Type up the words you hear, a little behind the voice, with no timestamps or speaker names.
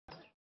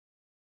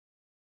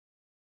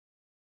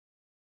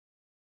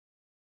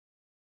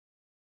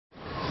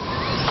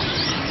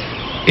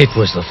It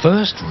was the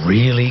first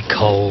really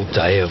cold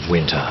day of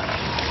winter.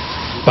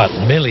 But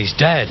Millie's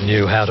dad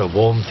knew how to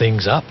warm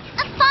things up.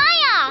 A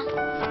fire!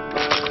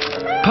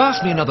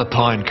 Pass me another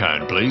pine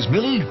cone, please,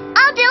 Millie.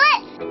 I'll do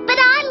it, but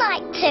I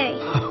like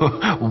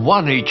to.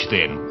 One each,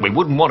 then. We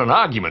wouldn't want an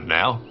argument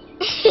now.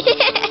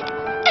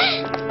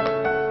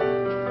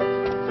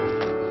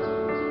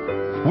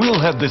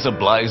 We'll have this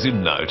ablaze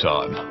in no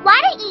time. Why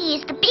don't you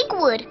use the big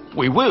wood?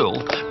 We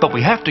will, but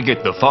we have to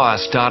get the fire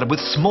started with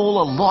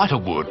smaller, lighter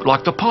wood,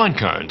 like the pine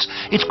cones.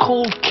 It's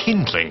called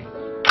kindling.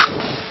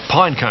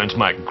 Pine cones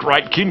make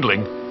great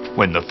kindling.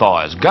 When the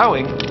fire's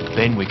going,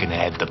 then we can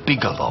add the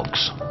bigger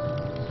logs.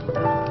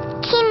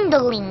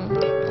 Kindling.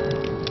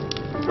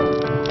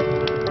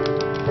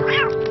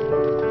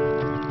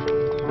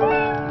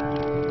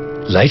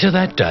 Later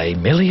that day,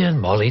 Millie and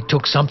Molly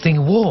took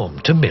something warm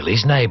to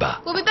Millie's neighbour.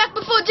 We'll be back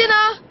before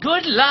dinner.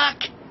 Good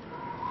luck.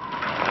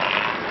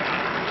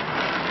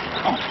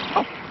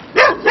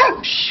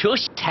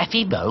 Shush,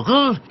 Taffy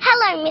Bogle.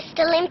 Hello,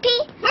 Mr Limpy.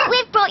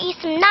 We've brought you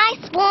some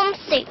nice warm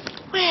soup.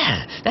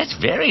 Well, that's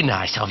very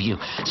nice of you.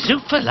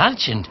 Soup for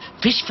lunch and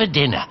fish for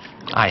dinner,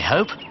 I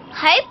hope.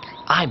 Hope?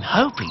 I'm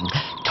hoping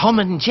Tom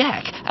and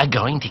Jack are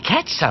going to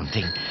catch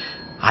something.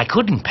 I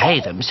couldn't pay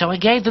them, so I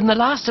gave them the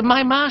last of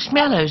my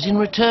marshmallows in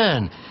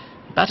return.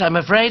 But I'm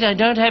afraid I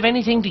don't have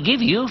anything to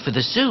give you for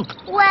the soup.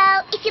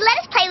 Well, if you let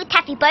us play with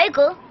Taffy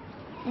Bogle,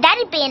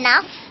 that'd be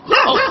enough.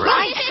 All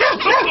right.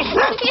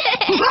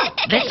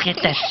 Let's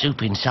get that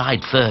soup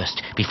inside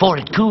first, before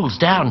it cools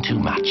down too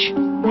much.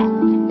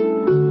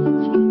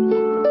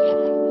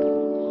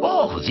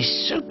 Oh,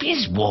 this soup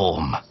is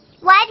warm.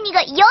 Why haven't you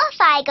got your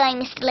fire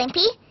going, Mr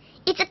Limpy?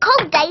 It's a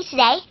cold day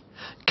today.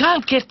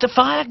 Can't get the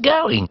fire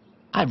going.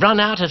 I've run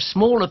out of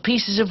smaller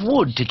pieces of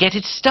wood to get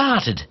it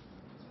started.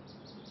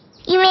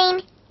 You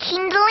mean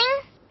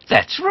kindling?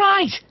 That's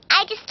right.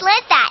 I just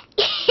learnt that.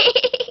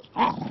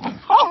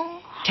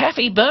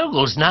 Taffy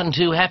Bogle's none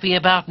too happy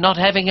about not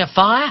having a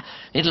fire.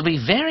 It'll be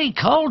very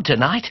cold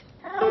tonight.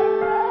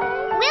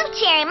 We'll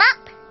cheer him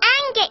up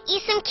and get you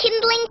some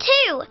kindling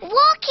too.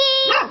 Walkie!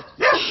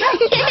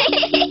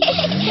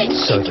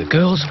 So the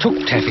girls took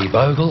Taffy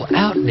Bogle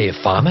out near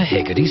Farmer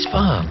Hegarty's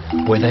farm,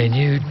 where they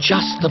knew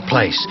just the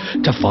place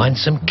to find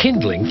some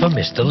kindling for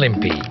Mr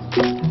Limpy.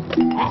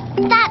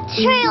 That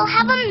tree'll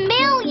have a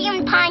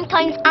million pine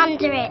cones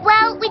under it.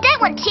 Well, we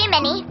don't want too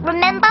many.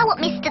 Remember what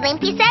Mr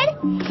Limpy said?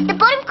 The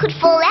bottom could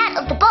fall out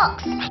of the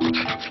box.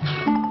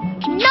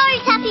 No,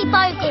 Taffy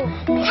Bogle!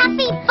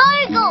 Taffy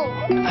Bogle!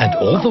 And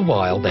all the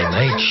while they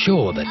made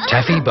sure that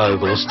Taffy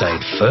Bogle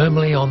stayed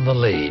firmly on the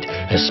lead,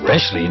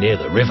 especially near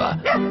the river.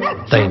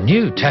 They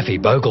knew Taffy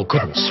Bogle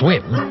couldn't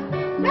swim.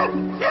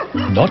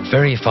 Not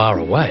very far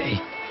away,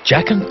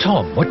 Jack and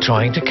Tom were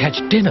trying to catch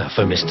dinner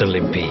for Mr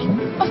Limpy.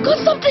 I've got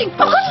something! I've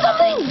got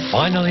something!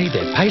 Finally,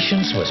 their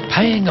patience was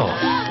paying off.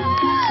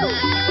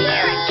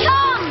 Here it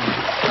comes!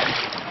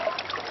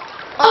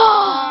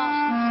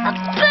 Oh, a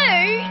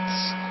boot?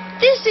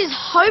 This is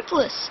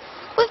hopeless.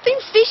 We've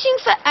been fishing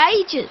for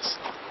ages.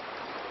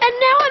 And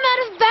now I'm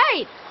out of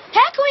bait.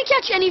 How can we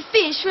catch any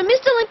fish for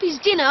Mr Limpy's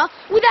dinner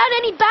without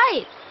any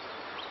bait?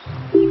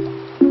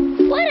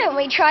 Why don't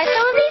we try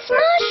some of these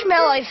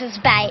marshmallows as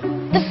bait?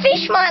 The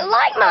fish might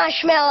like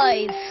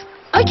marshmallows.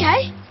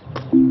 Okay.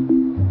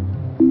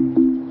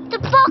 The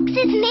box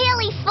is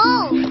nearly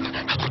full.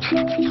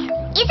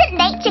 Isn't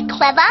nature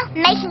clever,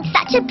 making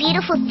such a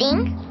beautiful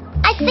thing?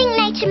 I think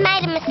nature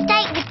made a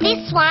mistake with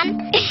this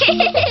one.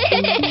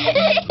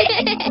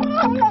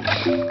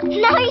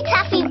 No,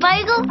 Taffy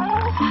Bogle.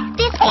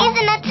 This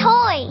isn't a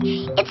toy.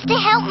 It's to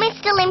help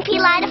Mr Limpy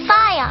light a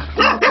fire.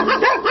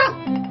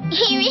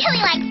 He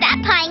really likes that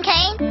pine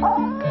cone.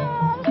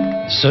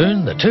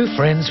 Soon the two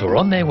friends were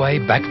on their way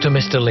back to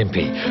Mr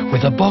Limpy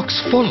with a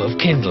box full of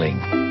kindling.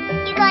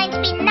 You're going to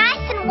be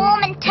nice and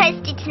warm and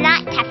toasty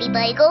tonight, Taffy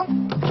Bogle.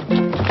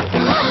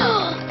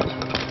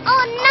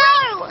 Oh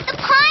no! The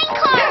pine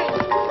cone!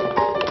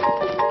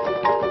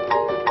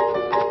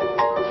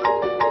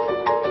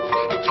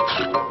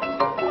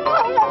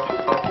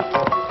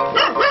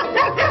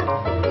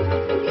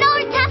 No,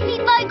 Taffy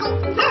Bogle!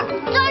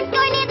 Don't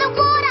go near the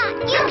water!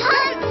 You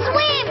can't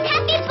swim!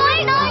 Taffy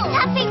Bogle! No,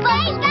 Taffy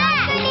Bogle! Don't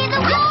go near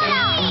the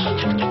water!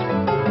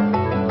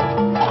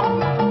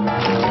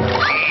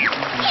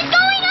 He's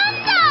going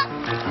under!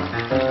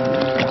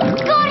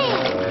 Got him!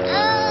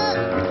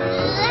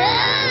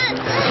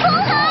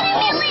 Pull harder,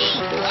 Millie!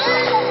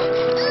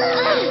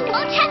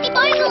 Oh, Taffy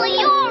Bogle, are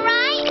you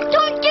alright?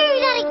 Don't do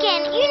that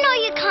again. You know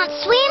you can't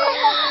swim.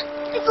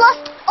 We've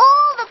lost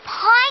all the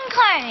pine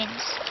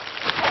cones.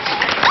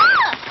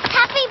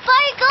 Taffy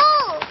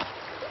Bogle!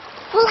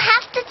 We'll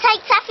have to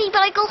take Taffy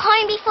Bogle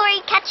home before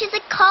he catches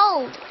a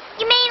cold.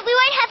 You mean we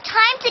won't have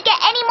time to get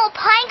any more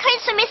pine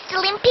cones for Mr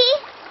Limpy?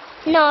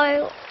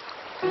 No.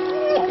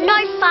 No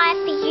fire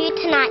for you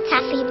tonight,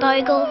 Taffy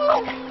Bogle.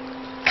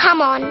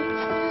 Come on.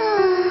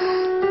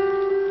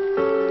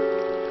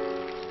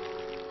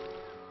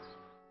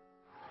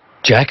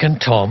 Jack and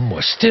Tom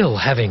were still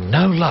having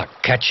no luck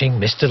catching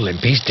Mr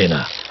Limpy's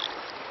dinner.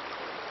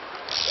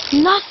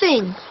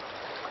 Nothing.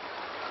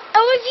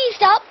 we've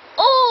used up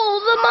all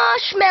the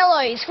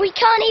marshmallows. We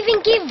can't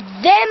even give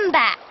them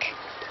back.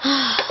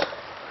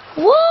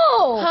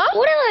 Whoa! Huh?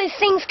 What are those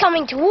things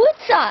coming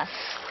towards us?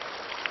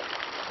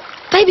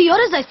 Baby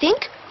otters, I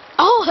think.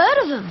 A whole herd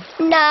of them.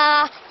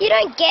 Nah, you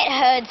don't get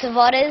herds of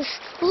otters.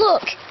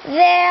 Look,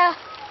 they're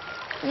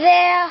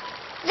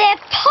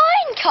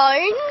pine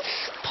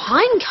cones.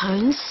 Pine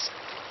cones?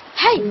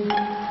 Hey,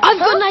 I've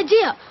got an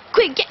idea.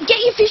 Quick, get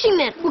your fishing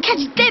net. We'll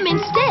catch them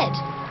instead.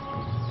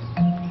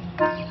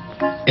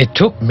 It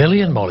took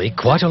Millie and Molly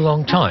quite a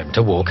long time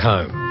to walk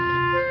home.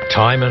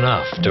 Time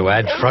enough to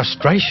add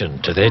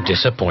frustration to their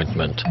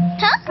disappointment.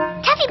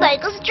 Huh? Taffy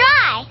Bogle's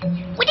dry.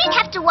 We didn't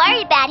have to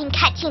worry about him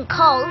catching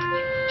cold.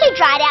 He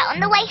dried out on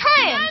the way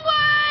home.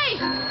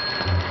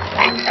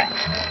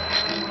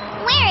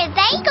 Where are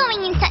they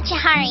going in such a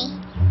hurry?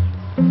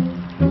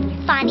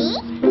 Funny.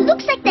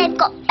 Looks like they've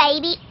got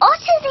baby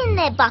otters in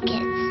their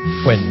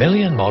buckets. When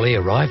Millie and Molly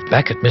arrived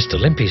back at Mr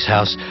Limpy's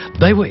house,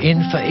 they were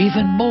in for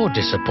even more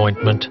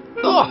disappointment.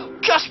 Oh,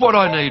 just what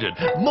I needed.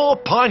 More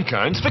pine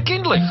cones for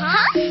kindling.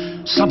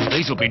 Huh? Some of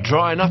these will be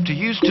dry enough to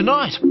use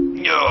tonight.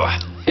 Oh,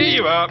 here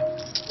you are.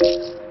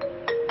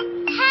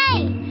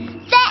 Hey,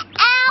 they're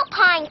our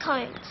pine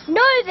cones.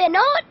 No, they're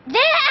not.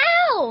 They're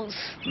ours.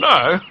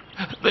 No,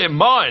 they're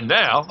mine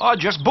now. I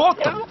just bought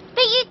them.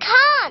 But you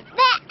can't.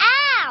 They're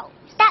ours.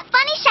 That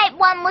funny-shaped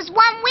one was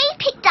one we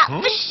picked up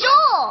for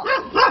sure.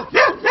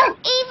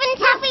 Even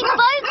Taffy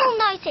Bogle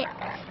knows it.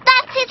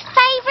 That's his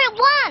favourite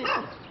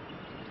one.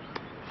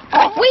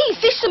 We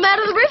fished them out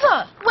of the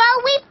river.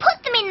 Well, we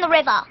put them in the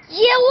river.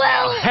 Yeah,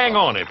 well... Hang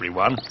on,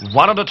 everyone.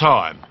 One at a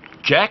time.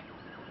 Jack,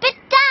 But,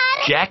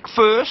 Dad... Jack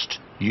first.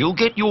 You'll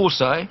get your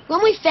say.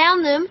 When we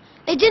found them,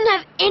 they didn't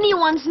have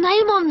anyone's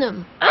name on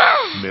them.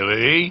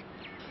 Millie.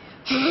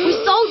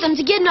 We sold them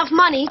to get enough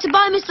money to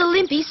buy Mr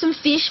Limpy some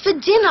fish for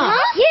dinner.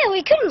 Yeah,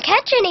 we couldn't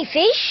catch any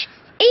fish,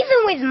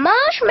 even with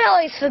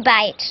marshmallows for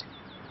bait.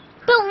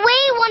 But we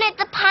wanted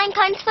the pine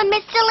cones for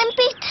Mr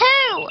Limpy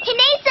too. He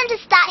needs them to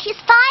start his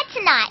fire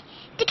tonight,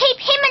 to keep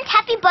him and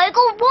Taffy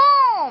Bogle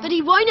warm. But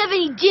he won't have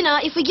any dinner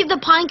if we give the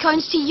pine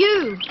cones to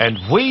you. And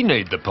we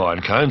need the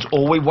pine cones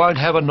or we won't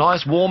have a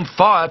nice warm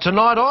fire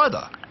tonight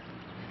either.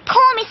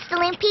 Poor Mr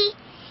Limpy.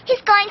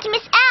 He's going to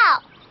miss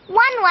out,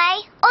 one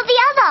way or the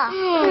other.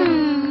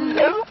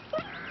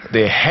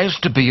 There has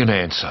to be an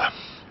answer.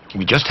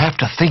 We just have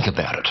to think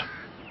about it.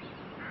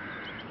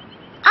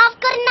 I've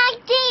got an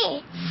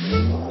idea.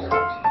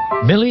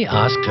 Millie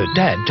asked her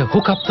dad to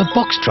hook up the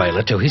box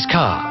trailer to his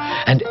car,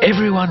 and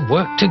everyone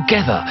worked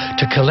together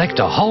to collect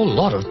a whole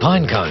lot of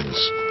pine cones.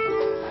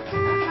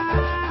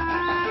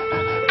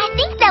 I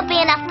think there'll be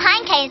enough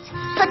pine cones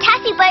for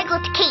Taffy Bogle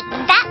to keep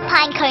that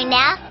pine cone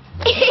now.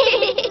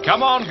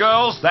 Come on,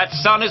 girls. That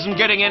sun isn't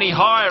getting any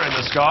higher in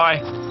the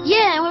sky.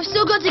 Yeah, and we've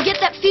still got to get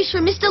that fish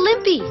from Mr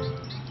Limpy.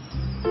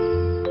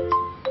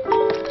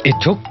 It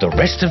took the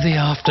rest of the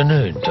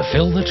afternoon to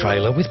fill the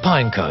trailer with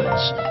pine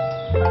cones.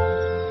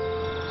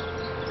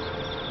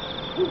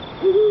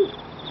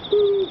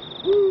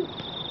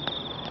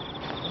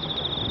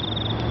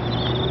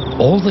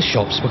 All the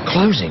shops were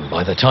closing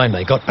by the time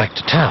they got back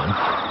to town.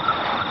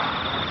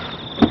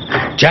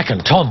 Jack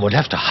and Tom would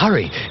have to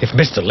hurry if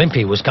Mr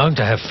Limpy was going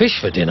to have fish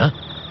for dinner.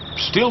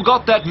 Still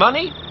got that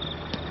money?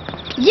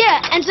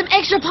 Yeah, and some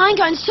extra pine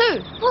cones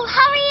too. Well,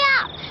 hurry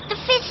up. The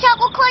fish shop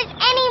will close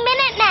any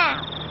minute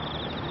now.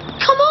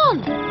 Come on.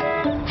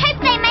 Hope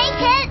they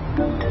make it.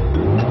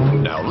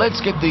 Now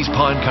let's get these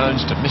pine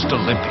cones to Mr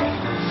Limpy.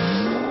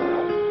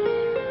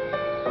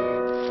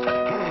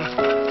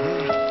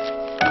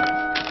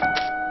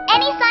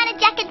 Any sign of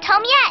Jack and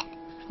Tom yet?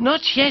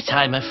 Not yet,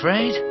 I'm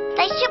afraid.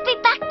 They should be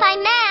back by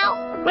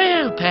now.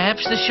 Well,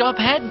 perhaps the shop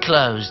had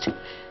closed.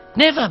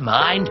 Never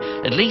mind.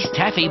 At least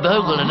Taffy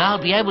Bogle and I'll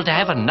be able to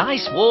have a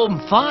nice warm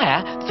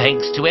fire,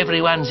 thanks to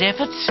everyone's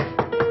efforts.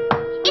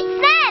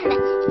 It's them,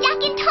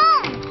 Jack and Tom.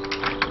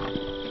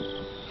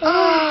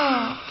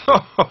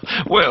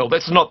 Well,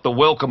 that's not the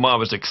welcome I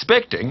was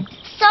expecting.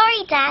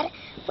 Sorry, Dad.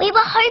 We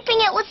were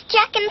hoping it was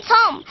Jack and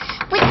Tom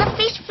with the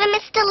fish for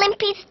Mr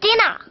Limpy's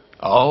dinner.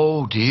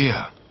 Oh,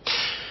 dear.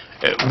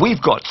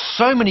 We've got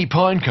so many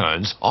pine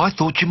cones, I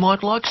thought you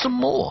might like some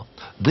more.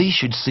 These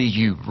should see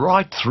you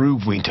right through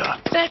winter.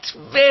 That's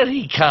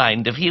very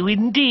kind of you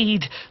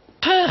indeed.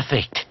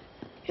 Perfect.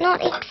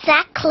 Not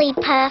exactly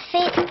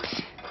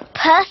perfect.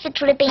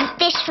 Perfect would have been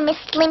fish for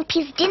Mr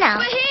Limpy's dinner.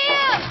 We're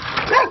here!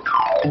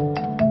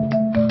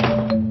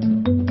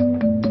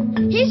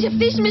 Here's your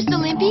fish, Mr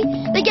Limpy.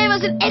 They gave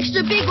us an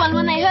extra big one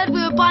when they heard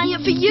we were buying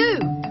it for you.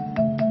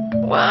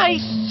 Why,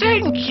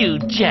 thank you,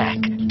 Jack,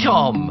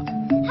 Tom.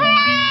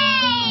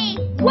 Hooray!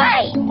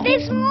 Wait,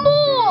 there's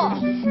more!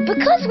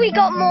 Because we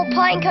got more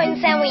pine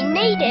cones than we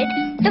needed,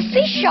 the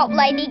fish shop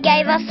lady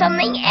gave us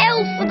something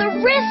else for the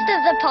rest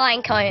of the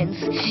pine cones.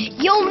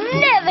 You'll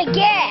never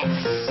guess.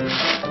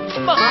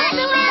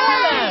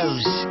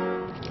 Marshmallows!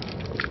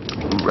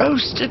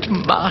 Roasted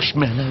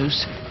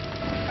marshmallows.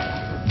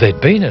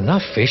 There'd been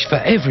enough fish for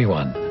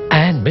everyone,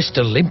 and then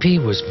Mr Limpy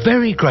was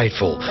very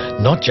grateful,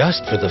 not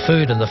just for the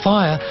food and the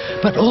fire,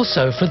 but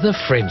also for the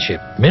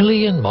friendship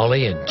Millie and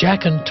Molly and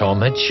Jack and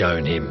Tom had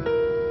shown him.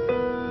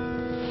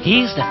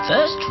 Here's the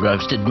first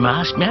roasted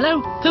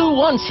marshmallow. Who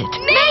wants it?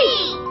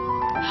 Me!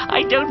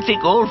 I don't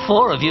think all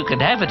 4 of you can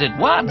have it at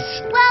once.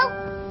 Well,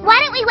 why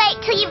don't we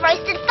wait till you've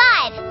roasted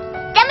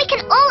 5? Then we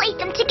can all eat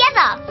them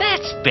together.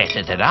 That's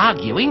better than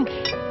arguing.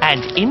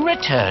 And in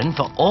return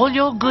for all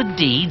your good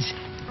deeds,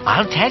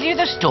 I'll tell you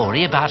the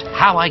story about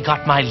how I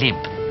got my limp.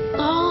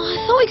 Oh, I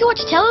thought we could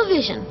watch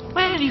television.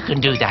 Well, you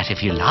can do that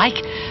if you like.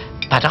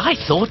 But I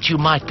thought you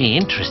might be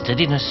interested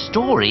in a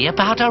story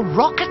about a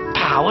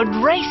rocket-powered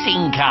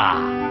racing car.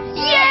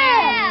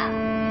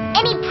 Yeah!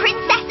 Any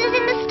princesses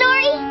in the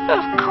story?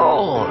 Of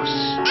course.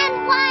 And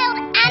wild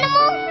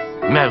animals?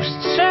 Most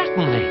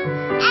certainly.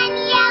 And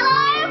yellow?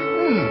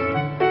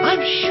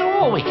 I'm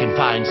sure we can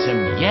find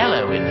some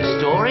yellow in the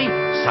story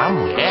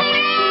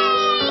somewhere.